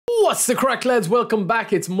What's the crack, lads? Welcome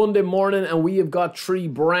back. It's Monday morning and we have got three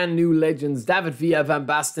brand new legends, David Villa, Van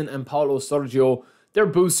Basten and Paulo Sergio. They're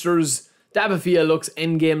boosters. David Villa looks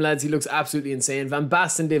endgame, lads. He looks absolutely insane. Van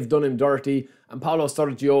Basten, they've done him dirty. And Paulo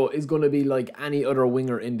Sergio is going to be like any other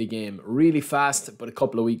winger in the game. Really fast, but a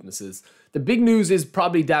couple of weaknesses. The big news is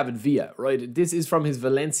probably David Villa, right? This is from his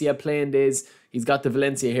Valencia playing days. He's got the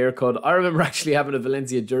Valencia haircut. I remember actually having a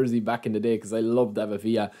Valencia jersey back in the day because I loved David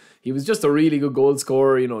Villa. He was just a really good goal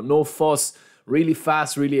scorer, you know, no fuss, really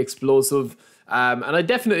fast, really explosive. And I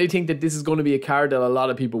definitely think that this is going to be a card that a lot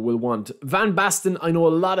of people will want. Van Basten, I know a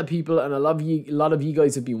lot of people and a lot of you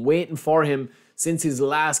guys have been waiting for him since his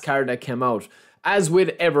last card that came out. As with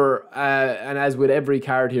every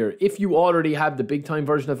card here, if you already have the big time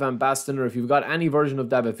version of Van Basten, or if you've got any version of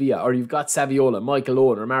David Villa, or you've got Saviola, Michael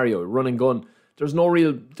Owen, or Mario, run and gun, there's no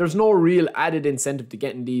real added incentive to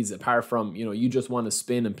getting these apart from, you know, you just want to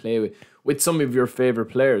spin and play with some of your favorite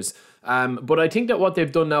players. But I think that what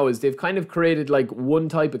they've done now is they've kind of created like one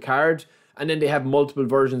type of card, and then they have multiple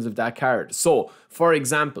versions of that card. So, for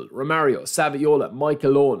example, Romario, Saviola,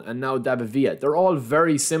 Michael Owen, and now David Villa. They're all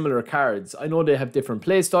very similar cards. I know they have different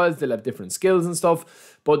play styles, they'll have different skills and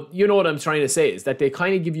stuff, but you know what I'm trying to say is that they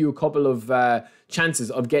kind of give you a couple of chances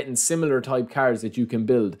of getting similar type cards that you can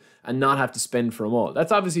build and not have to spend for them all.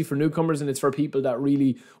 That's obviously for newcomers and it's for people that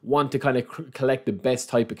really want to kind of collect the best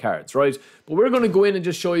type of cards, right? But we're going to go in and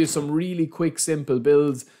just show you some really quick, simple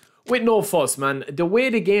builds with no fuss, man. The way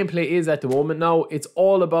the gameplay is at the moment now, it's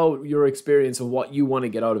all about your experience of what you want to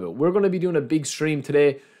get out of it. We're going to be doing a big stream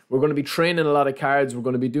today. We're going to be training a lot of cards. We're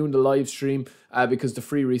going to be doing the live stream because the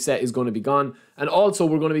free reset is going to be gone. And also,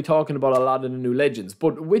 we're going to be talking about a lot of the new legends.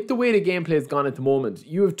 But with the way the gameplay is gone at the moment,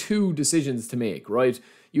 you have two decisions to make, right?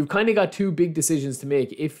 You've kind of got two big decisions to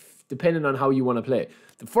make depending on how you want to play.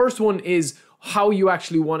 The first one is how you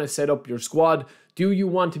actually want to set up your squad. Do you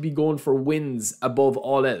want to be going for wins above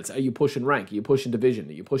all else? Are you pushing rank? Are you pushing division?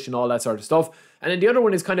 Are you pushing all that sort of stuff? And then the other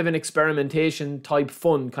one is kind of an experimentation type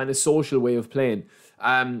fun, kind of social way of playing,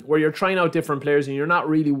 where you're trying out different players and you're not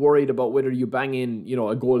really worried about whether you bang in, you know,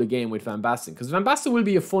 a goal a game with Van Basten. Because Van Basten will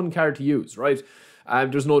be a fun card to use, right?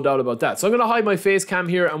 There's no doubt about that. So I'm going to hide my face cam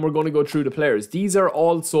here and we're going to go through the players. These are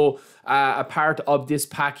also a part of this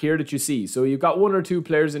pack here that you see. So you've got one or two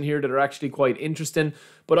players in here that are actually quite interesting.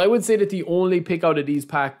 But I would say that the only pick out of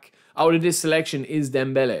this selection is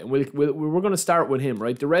Dembele. And we're going to start with him,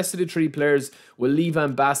 right? The rest of the three players will leave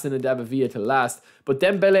Van Basten and David Villa to last. But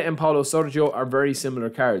Dembele and Paulo Sergio are very similar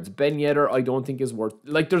cards. Ben Yedder, I don't think is worth...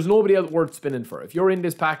 Like, there's nobody else worth spinning for. If you're in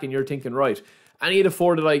this pack and you're thinking, right, any of the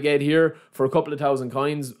four that I get here for a couple of thousand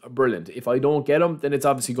coins, brilliant. If I don't get them, then it's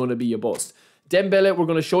obviously going to be a bust. Dembele, we're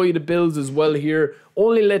going to show you the builds as well here.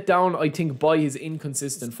 Only let down, I think, by his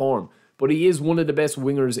inconsistent form. But he is one of the best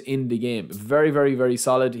wingers in the game. Very, very, very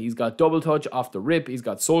solid. He's got double touch off the rip. He's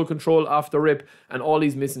got soul control off the rip. And all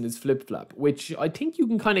he's missing is flip-flap, which I think you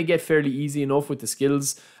can kind of get fairly easy enough with the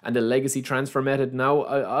skills and the legacy transfer method now.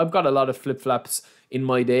 I've got a lot of flip-flaps in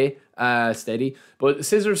my day, steady. But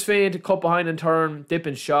scissors feint, cut behind and turn, dip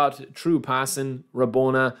and shot, true passing,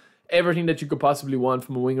 Rabona, everything that you could possibly want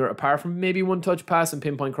from a winger, apart from maybe one-touch pass and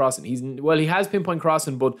pinpoint crossing. He has pinpoint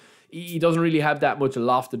crossing, but he doesn't really have that much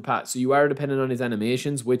lofted pass. So you are dependent on his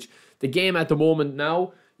animations, which the game at the moment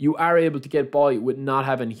now, you are able to get by with not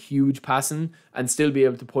having huge passing and still be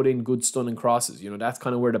able to put in good stunning crosses. You know, that's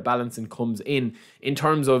kind of where the balancing comes in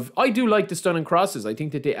terms of, I do like the stunning crosses. I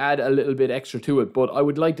think that they add a little bit extra to it, but I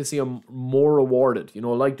would like to see them more rewarded, you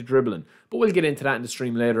know, like the dribbling. But we'll get into that in the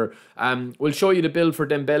stream later. We'll show you the build for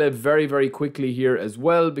Dembele very, very quickly here as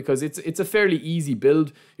well, because it's a fairly easy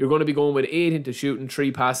build. You're going to be going with 8 into shooting,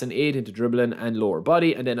 3 passing, 8 into dribbling and lower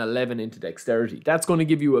body, and then 11 into dexterity. That's going to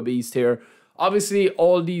give you a beast here. Obviously,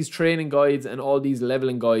 all these training guides and all these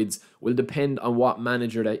leveling guides will depend on what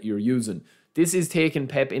manager that you're using. This is taking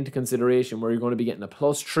Pep into consideration, where you're going to be getting a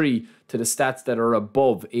 +3 to the stats that are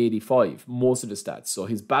above 85, most of the stats. So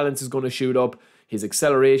his balance is going to shoot up, his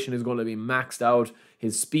acceleration is going to be maxed out,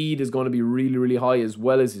 his speed is going to be really, really high, as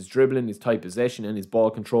well as his dribbling, his tight possession, and his ball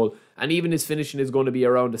control. And even his finishing is going to be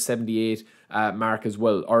around the 78 mark as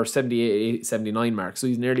well, or 78, 79 mark. So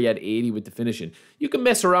he's nearly at 80 with the finishing. You can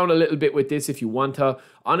mess around a little bit with this if you want to.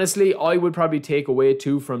 Honestly, I would probably take away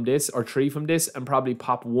 2 from this, or 3 from this, and probably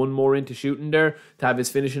pop 1 more into shooting there to have his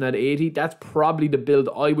finishing at 80. That's probably the build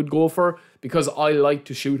I would go for, because I like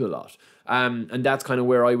to shoot a lot. And that's kind of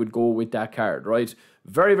where I would go with that card, right?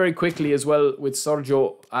 Very, very quickly as well with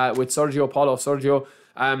Paulo Sergio.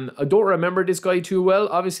 I don't remember this guy too well.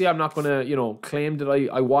 Obviously, I'm not going to, you know, claim that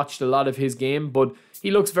I watched a lot of his game, but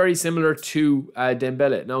he looks very similar to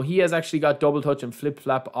Dembele. Now, he has actually got double touch and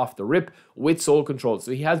flip-flap off the rip with soul control.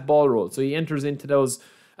 So he has ball roll. So he enters into those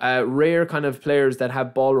rare kind of players that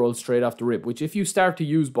have ball roll straight off the rip, which if you start to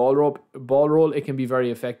use ball roll, it can be very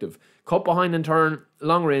effective. Cut behind and turn,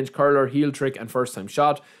 long range curler, heel trick, and first time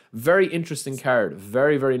shot. Very interesting card.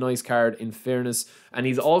 Very, very nice card in fairness. And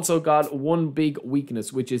he's also got one big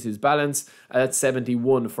weakness, which is his balance at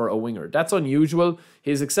 71 for a winger. That's unusual.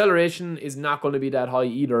 His acceleration is not going to be that high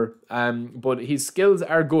either, but his skills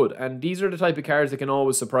are good. And these are the type of cards that can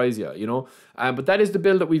always surprise you, you know. But that is the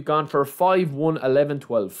build that we've gone for 5, 1, 11,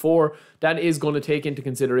 12, 4. That is going to take into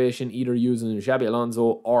consideration either using Xabi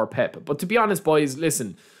Alonso or Pep. But to be honest, boys,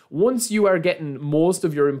 listen, once you are getting most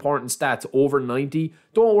of your important stats over 90,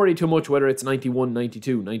 don't worry too much whether it's 91,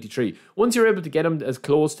 92, 93. Once you're able to get them as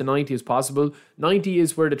close to 90 as possible, 90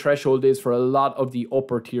 is where the threshold is for a lot of the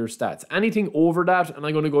upper tier stats. Anything over that, and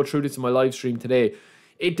I'm going to go through this in my live stream today,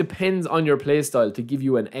 it depends on your playstyle to give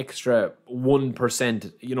you an extra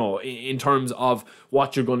 1%, you know, in terms of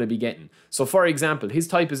what you're going to be getting. So, for example, his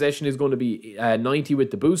tight possession is going to be 90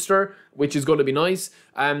 with the booster, which is going to be nice,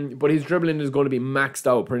 but his dribbling is going to be maxed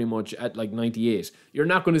out pretty much at like 98. You're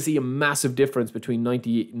not going to see a massive difference between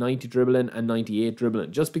 90 dribbling and 98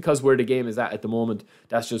 dribbling, just because where the game is at the moment,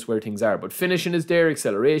 that's just where things are. But finishing is there,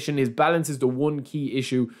 acceleration, his balance is the one key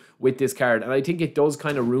issue with this card, and I think it does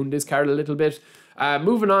kind of ruin this card a little bit.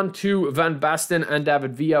 Moving on to Van Basten and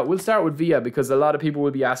David Villa. We'll start with Villa because a lot of people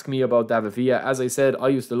will be asking me about David Villa. As I said, I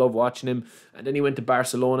used to love watching him, and then he went to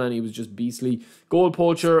Barcelona and he was just beastly. Goal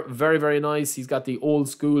poacher, very, very nice. He's got the old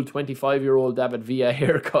school 25-year-old David Villa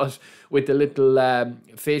haircut with the little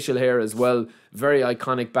facial hair as well. Very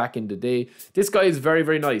iconic back in the day. This guy is very,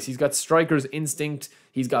 very nice. He's got striker's instinct.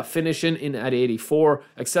 He's got finishing in at 84,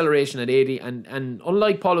 acceleration at 80, and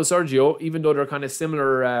unlike Paulo Sergio, even though they're kind of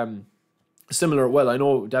similar, well, I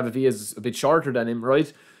know David Villa is a bit shorter than him,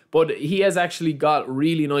 right? But he has actually got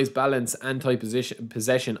really nice balance and tight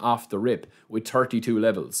possession off the rip with 32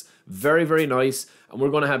 levels. Very, very nice. And we're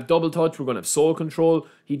going to have double touch. We're going to have soul control.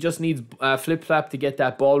 He just needs flip-flap to get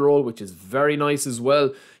that ball roll, which is very nice as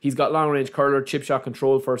well. He's got long-range curler, chip shot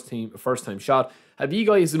control, first time shot. Have you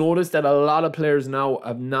guys noticed that a lot of players now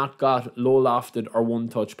have not got low-lofted or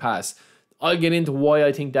one-touch pass? I'll get into why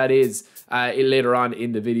I think that is later on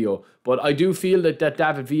in the video. But I do feel that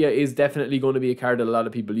David Villa is definitely going to be a card that a lot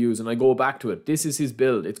of people use. And I go back to it. This is his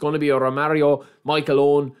build. It's going to be a Romario, Michael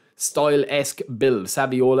Owen style-esque build.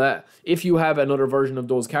 Saviola. If you have another version of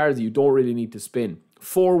those cards, you don't really need to spin.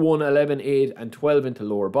 4, 1, 11, 8, and 12 into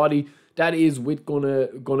lower body. That is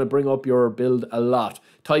gonna bring up your build a lot.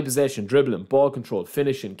 Tight possession, dribbling, ball control,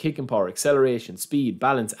 finishing, kicking power, acceleration, speed,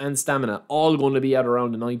 balance, and stamina, all going to be at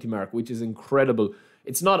around the 90 mark, which is incredible.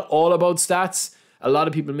 It's not all about stats. A lot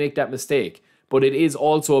of people make that mistake, but it is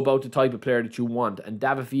also about the type of player that you want. And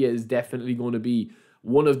David Villa is definitely going to be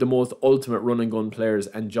one of the most ultimate run and gun players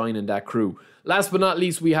and joining that crew. Last but not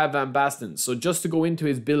least, we have Van Basten. So just to go into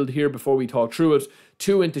his build here before we talk through it,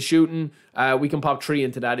 2 into shooting, we can pop 3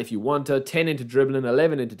 into that if you want to, 10 into dribbling,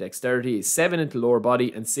 11 into dexterity, 7 into lower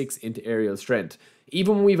body, and 6 into aerial strength.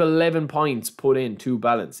 Even when we've 11 points put in to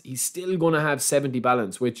balance, he's still going to have 70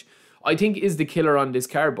 balance, which I think is the killer on this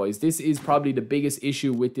card, boys. This is probably the biggest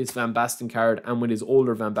issue with this Van Basten card and with his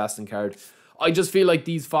older Van Basten card. I just feel like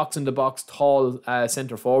these fox-in-the-box tall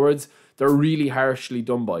centre forwards, they're really harshly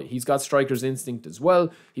done by. He's got striker's instinct as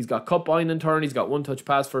well. He's got cut, bind and turn. He's got one-touch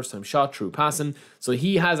pass, first-time shot, true passing. So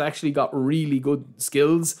he has actually got really good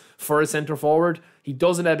skills for a centre forward. He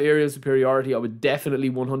doesn't have aerial superiority. I would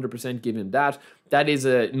definitely 100% give him that. That is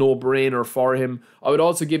a no-brainer for him. I would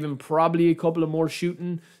also give him probably a couple of more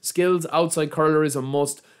shooting skills. Outside curler is a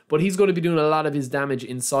must. But he's going to be doing a lot of his damage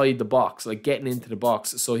inside the box, like getting into the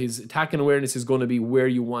box. So his attacking awareness is going to be where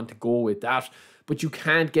you want to go with that. But you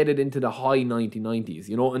can't get it into the high 90s,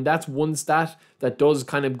 you know. And that's one stat that does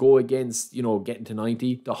kind of go against, you know, getting to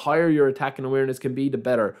 90. The higher your attacking awareness can be, the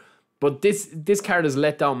better. But this card is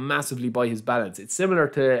let down massively by his balance. It's similar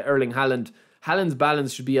to Erling Haaland. Haaland's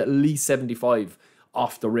balance should be at least 75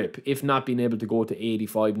 off the rip, if not being able to go to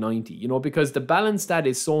 85, 90, you know, because the balance stat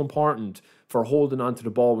is so important for holding onto the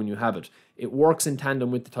ball when you have it. It works in tandem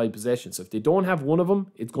with the tight possession. So if they don't have one of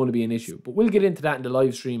them, it's going to be an issue. But we'll get into that in the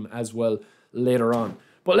live stream as well later on.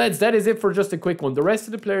 But lads, that is it for just a quick one. The rest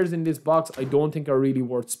of the players in this box I don't think are really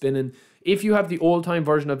worth spinning. If you have the old-time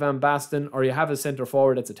version of Van Basten or you have a centre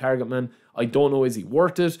forward that's a target man, I don't know, is he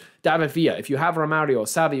worth it? David Villa, if you have Romario,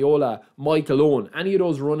 Saviola, Michael Owen, any of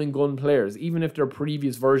those run-and gun players, even if they're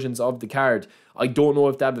previous versions of the card, I don't know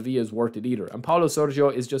if David Villa is worth it either. And Paulo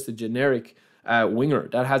Sergio is just a generic winger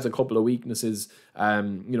that has a couple of weaknesses.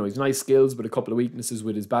 You know, he's nice skills, but a couple of weaknesses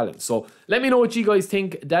with his balance. So let me know what you guys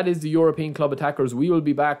think. That is the European Club Attackers. We will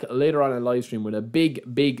be back later on in live stream with a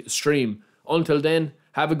big stream. Until then,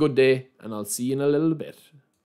 have a good day, and I'll see you in a little bit.